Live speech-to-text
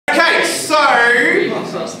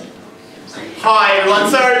Hi everyone,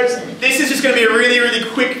 so this is just going to be a really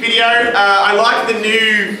quick video. I like the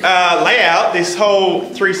new layout, this whole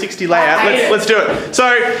 360 layout. Let's do it. So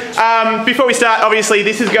before we start, obviously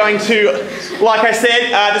this is going to, like I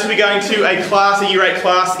said, this will be going to a class, a Year 8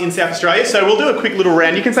 class in South Australia. So we'll do a quick little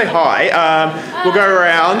round. You can say hi. We'll go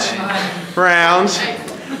round.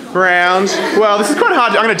 Well, this is quite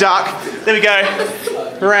hard. I'm going to duck. There we go.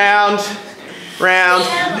 Round.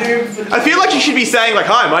 I feel like you should be saying like,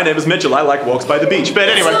 hi, my name is Mitchell, I like walks by the beach. But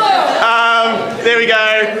anyway, there we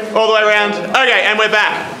go, all the way around. Okay, and we're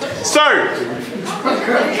back. So,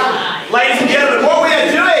 ladies and gentlemen, what we are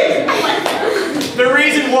doing, the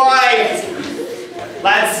reason why,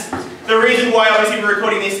 lads, the reason why obviously we're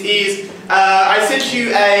recording this is, I sent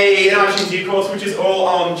you an Humanities course which is all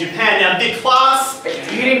on Japan. Now, the class...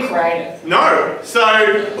 You didn't create it. No. So,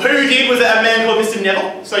 who did was a man called Mr.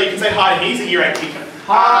 Neville. So you can say hi to him. He's a Year 8 teacher.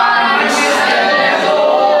 Hi, Mr. Neville.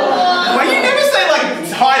 Well, you never say like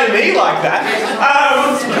hi to me like that.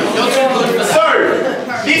 So,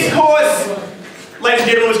 this course, ladies and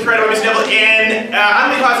gentlemen, was created by Mr. Neville in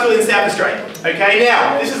Unley High School in South Australia. Okay,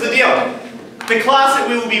 now, this is the deal. The class that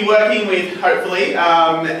we will be working with, hopefully,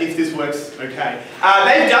 if this works okay,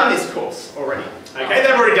 they've done this course already. Okay,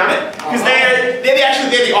 they've already done it because they're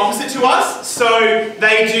the opposite to us. So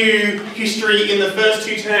they do history in the first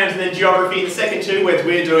 2 terms and then geography in the second 2, whereas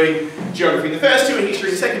we're doing geography in the first 2 and history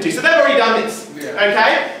in the second 2. So they've already done this.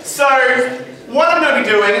 Okay, so what I'm going to be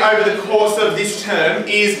doing over the course of this term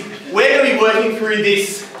is we're going to be working through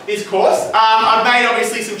this course. I've made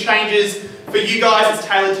obviously some changes for you guys, it's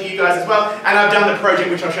tailored to you guys as well, and I've done the project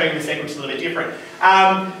which I'll show you in a second, which is a little bit different.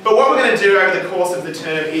 But what we're going to do over the course of the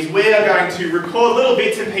term is we are going to record little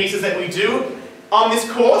bits and pieces that we do on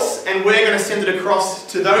this course, and we're going to send it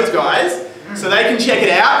across to those guys so they can check it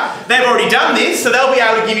out. They've already done this, so they'll be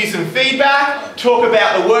able to give you some feedback, talk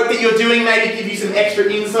about the work that you're doing, maybe give you some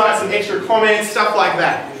extra insights, some extra comments, stuff like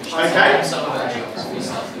that. Okay?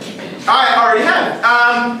 I already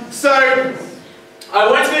have. So I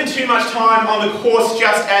won't spend too much time on the course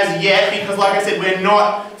just as yet because, like I said, we're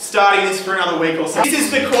not starting this for another week or so. This is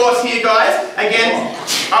the course here, guys. Again,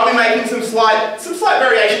 I'll be making some slight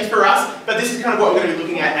variations for us, but this is kind of what we're going to be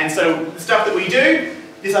looking at. And so the stuff that we do,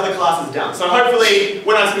 this other class has done. So hopefully,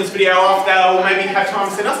 when I send this video off, they'll maybe have time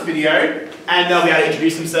to send us a video, and they'll be able to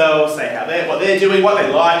introduce themselves, say what they're doing, what they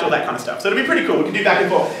liked, all that kind of stuff. So it'll be pretty cool. We can do back and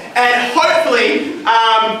forth. And hopefully,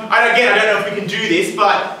 I don't know if we can do this,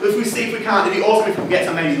 but if we see if we can't, it'd be awesome if we can get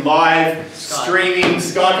some maybe live streaming,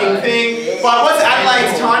 Skyping thing. But what's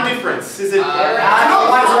Adelaide's time difference? Is it 1 hour?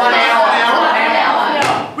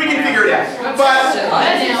 We can figure it out. But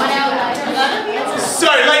so,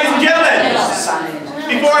 ladies and gentlemen,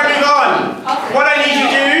 before I move on, what I need you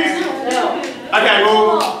to do. Okay,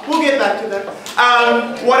 we'll get back to that.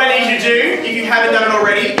 What I need you to do, if you haven't done it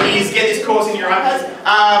already, is get this course in your iPads.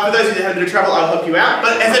 For those of you that have a bit of trouble, I'll help you out.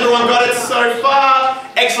 But has everyone got it so far?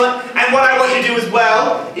 Excellent. And what I want you to do as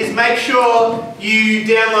well is make sure you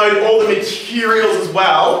download all the materials as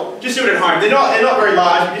well. Just do it at home. They're not very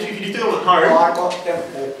large, but if you do them at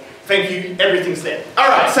home. Thank you, everything's there.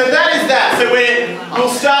 Alright, so that is that. So we'll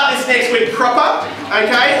start this next week proper,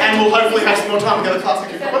 okay? And we'll hopefully have some more time with the other class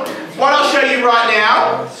next week proper. What I'll show you right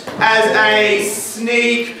now as a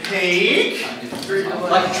sneak peek.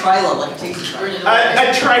 Like a trailer, like a teaser trailer.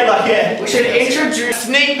 A trailer, yeah. We should introduce...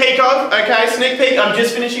 Sneak peek of, okay, sneak peek, I'm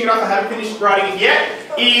just finishing it off, I haven't finished writing it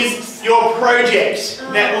yet, is your project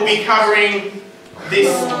that will be covering this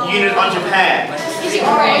unit on Japan.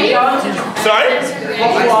 Sorry?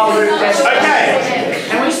 Okay.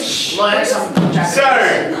 Can we learn some Japanese? So,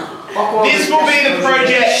 this will be the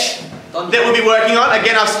project that we'll be working on.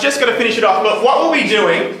 Again, I've just got to finish it off. But what we'll be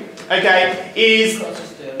doing, okay, is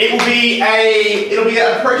it'll be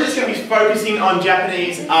a project that's going to be focusing on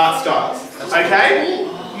Japanese art styles. Okay?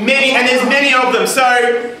 And there's many of them.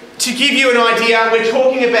 So, to give you an idea, we're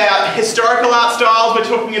talking about historical art styles, we're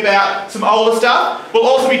talking about some older stuff. We'll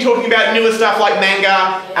also be talking about newer stuff like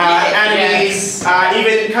manga, animes,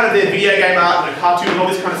 even kind of the video game art, the cartoon, and all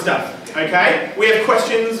this kind of stuff. Okay? We have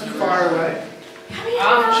questions, fire away.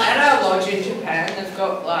 At our lodge in Japan, they've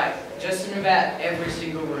got like, just in about every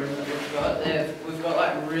single room that we've got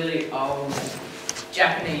like really old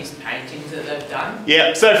Japanese paintings that they've done.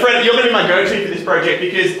 Yeah, so Fred, you're going to be my go-to for this project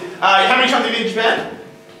because, how many times have you been to Japan?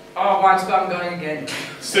 Oh, once, but I'm going again.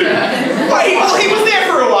 Soon. Well, he was there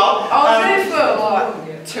for a while. I was there for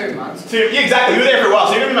like 2 months. Yeah, exactly. You were there for a while,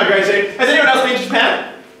 so you're going to be my go-to. Has anyone else been to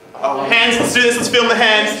Japan? Hands, let's do this, let's film the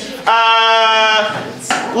hands.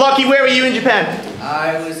 Lockie, where were you in Japan?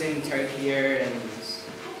 I was in Tokyo and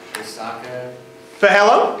Osaka. For how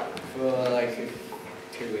long? For like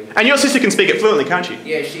And your sister can speak it fluently, can't she?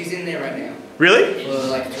 Yeah, she's in there right now. Really? For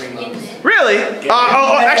like 3 months. Really?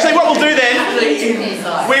 Actually, what we'll do then,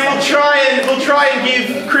 we'll try and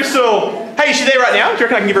give Crystal. Hey, is she there right now? Do you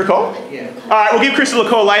reckon I can give her a call? Yeah. All right, we'll give Crystal a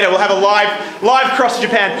call later. We'll have a live cross to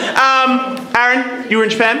Japan. Aaron, you were in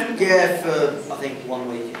Japan? Yeah, for I think 1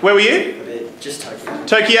 week. Where were you? Just Tokyo.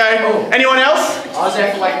 Tokyo. Oh. Anyone else? I was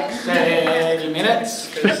there for like 30 minutes.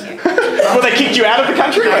 Well, they kicked you out of the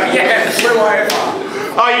country? Yeah, flew over.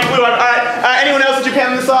 Oh, you flew over. All right. Anyone else in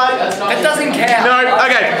Japan on the side? That doesn't count. No.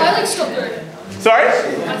 Okay. I like Scotland. Sorry? I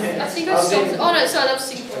think I stopped. Oh no, sorry, that was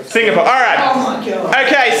Singapore. Singapore. All right. Oh my god.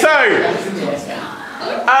 Okay, so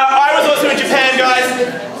I was also in Japan, guys.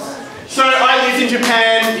 So I lived in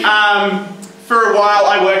Japan for a while.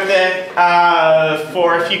 I worked there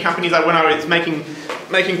for a few companies. When I was making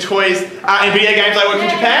toys and video games, I worked in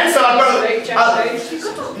Japan. So I've got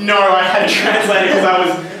no, I had a translator because I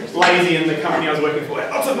was lazy and the company I was working for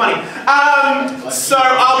had lots of money. So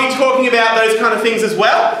I'll be talking about those kind of things as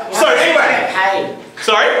well. So anyway,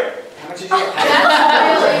 sorry? How much did you get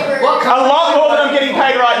paid? A lot more than I'm getting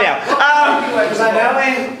paid right now. Because I know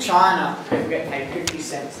in China, people get paid 50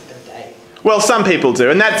 cents a day. Well, some people do,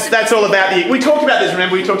 and that's all about we talked about this,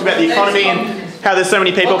 remember? We talked about the economy and how there's so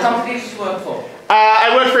many people. What companies do you work for? I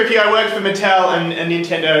worked for a few. I worked for Mattel and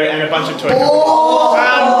Nintendo and a bunch of toy companies.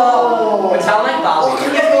 Mattel like Barbie.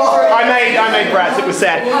 I made brats, it was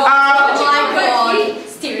sad. Oh my god.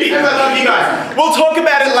 Because I love you guys. We'll talk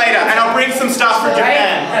about it later, and I'll bring some stuff from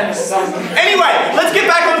Japan. Anyway, let's get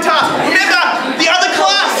back on task. Remember, the other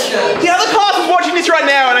class is watching this right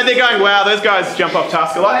now, and they're going, wow, those guys jump off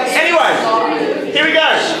task a lot. Anyway, here we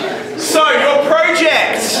go. So, your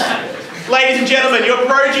project, ladies and gentlemen, your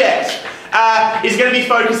project is going to be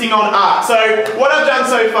focusing on art. So, what I've done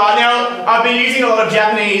so far, now, I've been using a lot of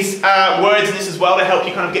Japanese words in this as well to help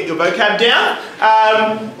you kind of get your vocab down.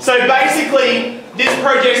 So, basically, this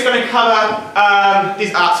project's going to cover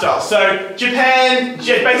these art styles. So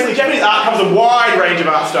basically Japanese art covers a wide range of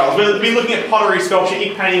art styles. We'll be looking at pottery, sculpture,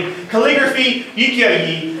 ink painting, calligraphy,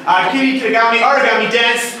 ukiyo-e, kirigami, origami,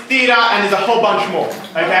 dance, theatre, and there's a whole bunch more.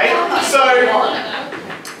 Okay? So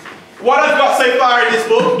what I've got so far in this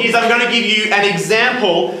book is I'm going to give you an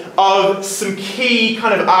example of some key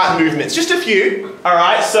kind of art movements. Just a few,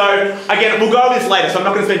 alright? So again, we'll go over this later, so I'm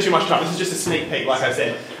not going to spend too much time. This is just a sneak peek, like I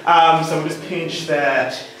said. So we'll just pinch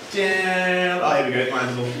that down. Oh, here we go.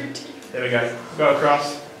 Mine's a little. There we go. Go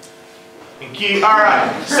across. Thank you.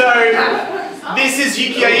 Alright, so this is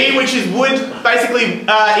ukiyo-e, which is wood. Basically,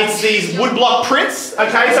 it's these wood block prints.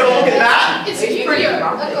 Okay, so we'll look at that. It's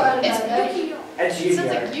Yu-Gi-Oh. It's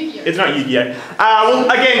Yu-Gi-Oh. It's not Yu-Gi-Oh. Well,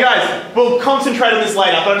 again, guys, we'll concentrate on this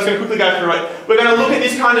later, but I'm just going to quickly go through it. We're going to look at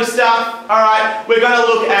this kind of stuff, alright? We're going to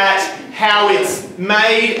look at how it's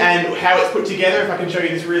made and how it's put together. If I can show you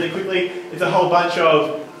this really quickly. It's a whole bunch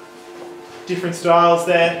of different styles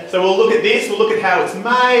there. So we'll look at this, we'll look at how it's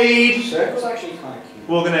made. Circle's actually kind of cute.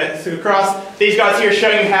 We're going to stick across. These guys here are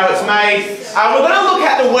showing you how it's made. We're going to look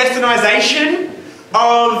at the westernization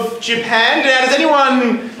of Japan. Now, does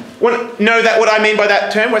anyone know what I mean by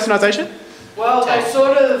that term, westernization? Well, they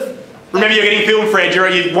sort of... Remember, you're getting film, Fred.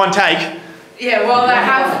 You're one take. Yeah, well, they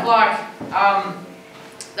have, like,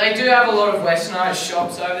 they do have a lot of westernized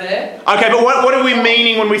shops over there. Okay, but what are we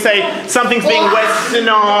meaning when we say something's being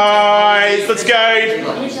westernized? Let's go.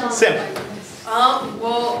 Sim.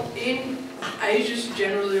 Well, in Asia is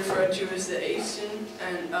generally referred to as the Eastern,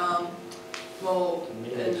 and and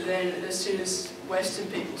then as soon as Western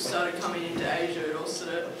people started coming into Asia, it all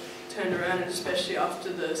sort of turned around, and especially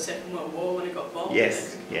after the Second World War when it got bombed.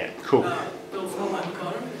 Yes. Yeah. Cool. Built from that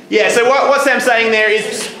bottom. Yeah. So what Sam's saying there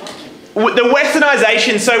is the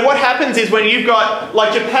westernization. So what happens is when you've got,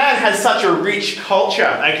 like, Japan has such a rich culture,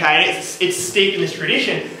 okay, it's steeped in this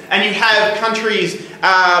tradition, and you have countries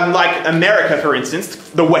like America, for instance,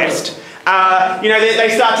 the West. You know, they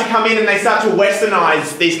start to come in and they start to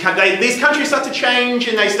westernize these countries. These countries start to change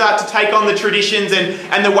and they start to take on the traditions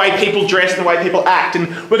and the way people dress and the way people act. And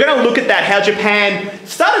we're going to look at that, how Japan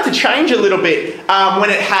started to change a little bit when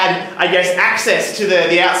it had, I guess, access to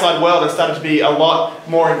the outside world and started to be a lot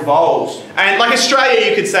more involved. And like Australia,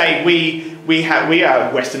 you could say we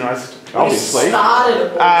are westernized, obviously.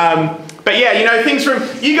 But yeah, you know, things from,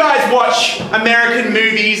 you guys watch American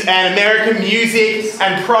movies and American music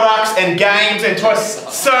and products and games and toys.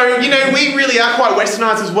 So, you know, we really are quite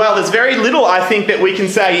westernized as well. There's very little, I think, that we can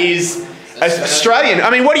say is Australian.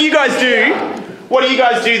 I mean, what do you guys do? What do you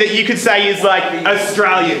guys do that you could say is like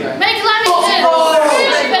Australian? Make lemon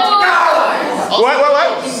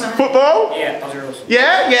What? Football? Yeah, Australian.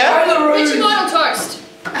 Yeah? Vegemite on toast.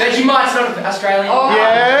 Vegemite's not Australian.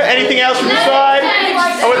 Yeah, anything else from the side?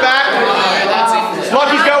 Are we back?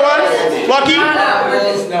 Lockie's got one. Lockie?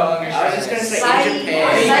 I was just gonna say in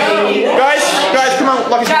Japan. Guys, come on.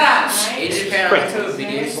 Lockie. Shut up! In Japan, I went to a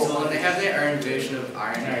video store and they have their own version of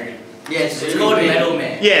Iron Man. Yes, it's called Metal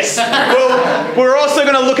Man. Yes. Well, we're also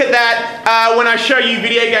going to look at that when I show you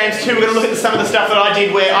video games too. We're going to look at some of the stuff that I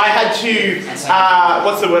did where I had to,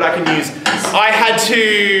 what's the word I can use? I had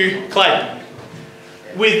to, Clay,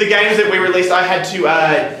 with the games that we released, I had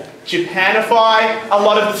to Japanify a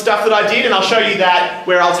lot of the stuff that I did, and I'll show you that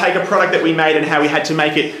where I'll take a product that we made and how we had to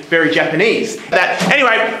make it very Japanese.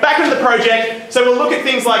 Anyway, back into the project. So we'll look at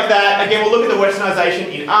things like that. Again, we'll look at the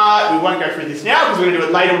westernisation in art. We won't go through this now because we're going to do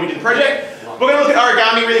it later when we do the project. We're going to look at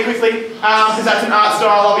origami really quickly because that's an art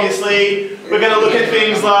style, obviously. We're going to look at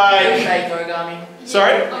things like... Make origami.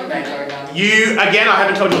 Sorry? Make origami. You, again, I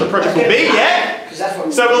haven't told you what the project will be yet.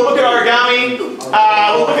 So we'll look at origami.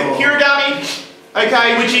 We'll look at hiragami.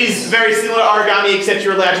 Okay, which is very similar to origami, except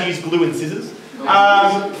you're allowed to use glue and scissors.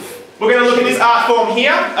 We're going to look at this art form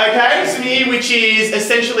here, okay, which is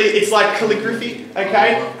essentially, it's like calligraphy,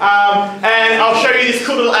 okay? And I'll show you this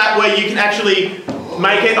cool little app where you can actually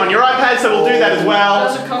make it on your iPad, so we'll do that as well.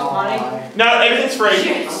 Does it cost money? No, everything's free.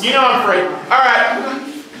 You know I'm free. Alright,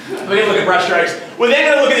 we're going to look at brush strokes. We're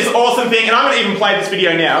then going to look at this awesome thing, and I'm going to even play this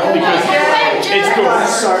video now, because it's cool.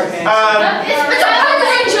 That's so handsome. It's a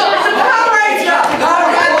Power Ranger!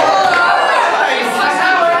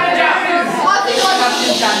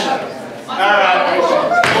 Alright,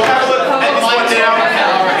 we'll have a look at this one now.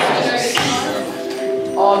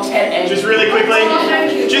 Just really quickly,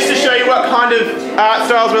 just to show you what kind of art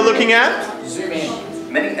styles we're looking at.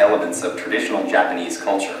 Many elements of traditional Japanese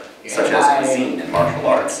culture, such as cuisine and martial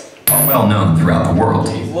arts, are well known throughout the world.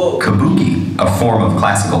 Kabuki, a form of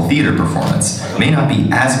classical theater performance, may not be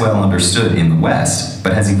as well understood in the West,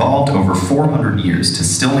 but has evolved over 400 years to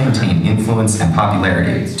still maintain influence and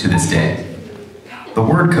popularity to this day. The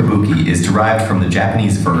word kabuki is derived from the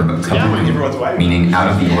Japanese verb kabuku, meaning out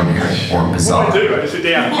of the ordinary or bizarre.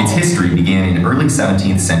 Its history began in early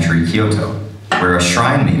 17th century Kyoto, where a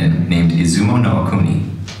shrine maiden named Izumo no Okuni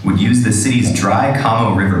would use the city's dry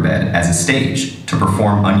Kamo riverbed as a stage to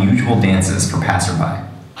perform unusual dances for passerby,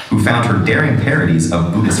 who found her daring parodies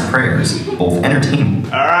of Buddhist prayers both entertaining.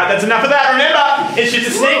 Alright, that's enough of that. Remember, it's just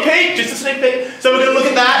a sneak peek, So we're going to look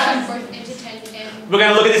at that. We're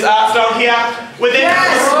going to look at this art style here. We're then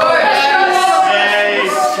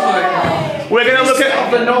we're going to look at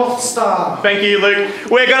the North Star. Thank you, Luke.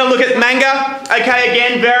 We're going to look at manga. Okay,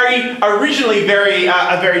 again, originally a very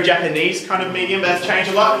Japanese kind of medium, but that's changed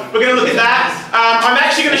a lot. We're going to look at that. I'm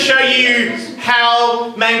actually going to show you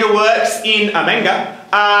how manga works in a manga.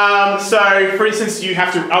 So, for instance, you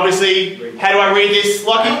have to obviously. How do I read this,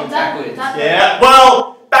 Lockie? Backwards. Yeah.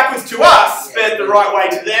 Well, backwards to us, but the right way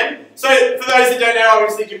to them. So, for those that don't know,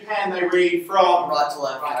 obviously Japan they read from Right to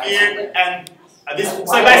left. here and this.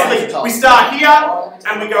 So basically, we start here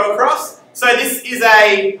and we go across. So this is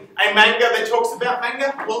a manga that talks about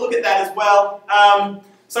manga. We'll look at that as well.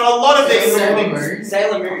 So a lot of these things.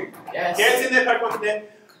 Sailor Moon. Yes. Yeah, it's in there. Pokemon's in there.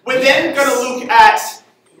 We're then going to look at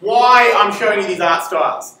why I'm showing you these art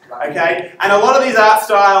styles. Okay, and a lot of these art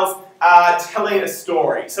styles are telling a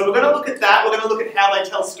story. So we're going to look at that. We're going to look at how they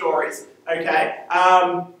tell stories. Okay.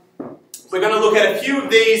 We're going to look at a few of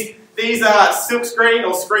these. These are silk screen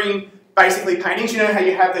or screen. Basically paintings, you know how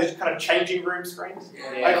you have those kind of changing room screens?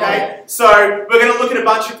 Yeah. Okay, so we're going to look at a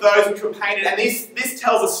bunch of those which were painted, and this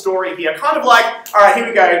tells a story here. Kind of like, alright, here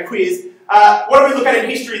we go, quiz. What do we look at in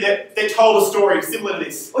history that told a story similar to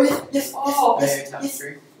this? Oh, yes.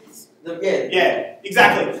 Yeah,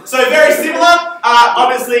 exactly. So very similar,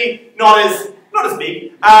 obviously not as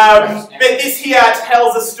big, but this here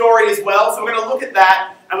tells a story as well, so we're going to look at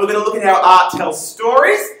that, and we're going to look at how art tells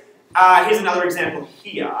stories. Here's another example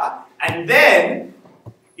here. And then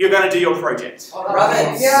you're going to do your project.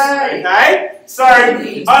 Right. Okay? So I'm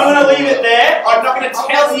going to leave it there. I'm not going to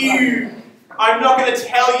tell you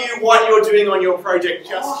what you're doing on your project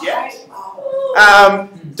just yet.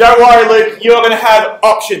 Don't worry, Luke, you're going to have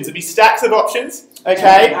options. It'll be stacks of options.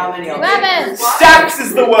 Okay? How many options? Stacks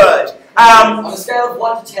is the word. On a scale of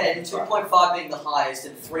 1 to 10, 2.5 being the highest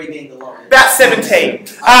and 3 being the lowest. About 17.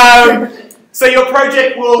 So your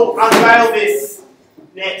project will unveil this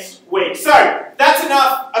next week. So that's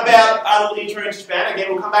enough about our little intro into Japan.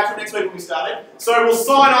 Again, we'll come back to it next week when we started. So we'll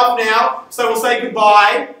sign off now. So we'll say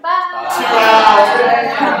goodbye to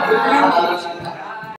our